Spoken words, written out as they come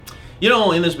You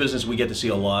know, in this business, we get to see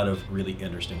a lot of really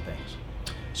interesting things.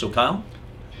 So, Kyle,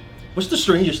 what's the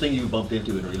strangest thing you bumped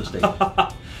into in real estate?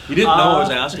 You didn't know I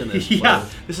was asking this. Yeah,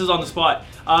 this is on the spot.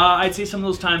 I'd say some of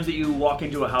those times that you walk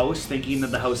into a house thinking that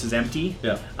the house is empty.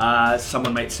 Yeah.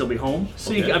 Someone might still be home.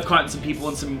 So Okay. I've caught some people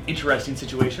in some interesting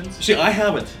situations. See, I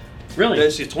haven't.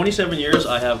 Really? See, 27 years,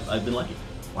 I've been lucky.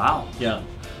 Wow. Yeah.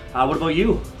 What about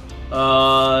you?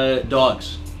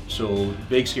 Dogs. So,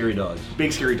 big, scary dogs.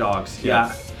 Big scary dogs. Yeah.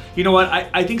 Yeah. You know what?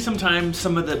 I think sometimes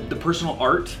some of the personal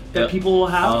art that Yeah. people will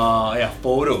have. Yeah,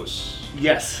 photos.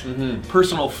 Yes. Mhm.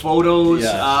 Personal photos.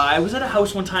 Yes. I was at a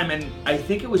house one time and I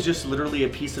think it was just literally a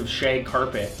piece of shag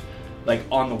carpet like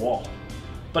on the wall.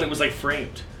 But it was like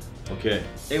framed. Okay.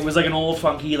 It was like an old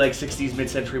funky like 60s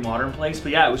mid-century modern place.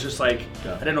 But yeah, it was just like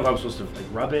Yeah. I didn't know if I was supposed to like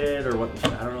rub it or what.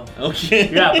 I don't know. Okay.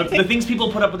 Yeah, but the things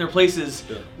people put up in their places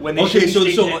when they Okay, should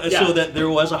be so stating it, yeah. so that there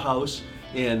was a house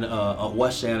in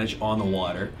West Saanich on the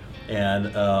water, and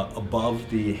above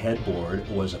the headboard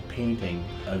was a painting,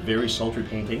 a very sultry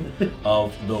painting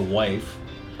of the wife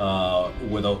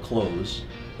without clothes,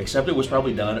 except it was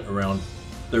probably done around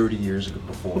 30 years ago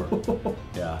before.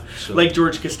 Yeah. So Like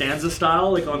George Costanza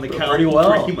style, like on the couch. pretty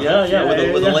well. Pretty much. Yeah,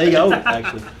 with a leg out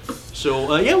actually.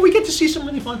 So yeah, we get to see some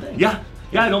really fun things. Yeah.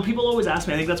 Yeah, I know people always ask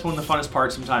me. I think that's one of the funnest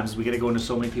parts sometimes is we get to go into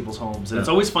so many people's homes. And it's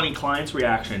Yeah. always funny clients'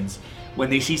 reactions when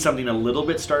they see something a little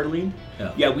bit startling.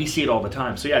 Yeah. We see it all the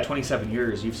time. So yeah, 27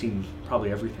 years, you've seen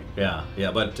probably everything. Yeah,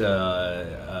 but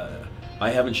I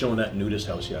haven't shown that nudist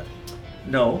house yet.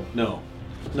 No. No.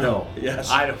 Yes.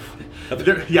 I don't.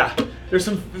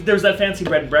 There's that fancy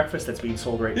bread and breakfast that's being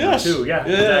sold right Yes. now too. Yeah.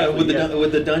 Yeah. exactly,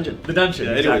 With the dungeon. The dungeon.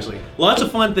 Yeah, anyways, Exactly. lots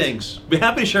of fun things. Be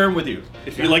happy to share them with you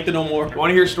if you'd like to know more. If you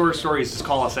want to hear stories, just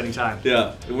call us anytime.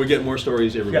 Yeah, we're getting more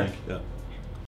stories every Yeah. week. Yeah.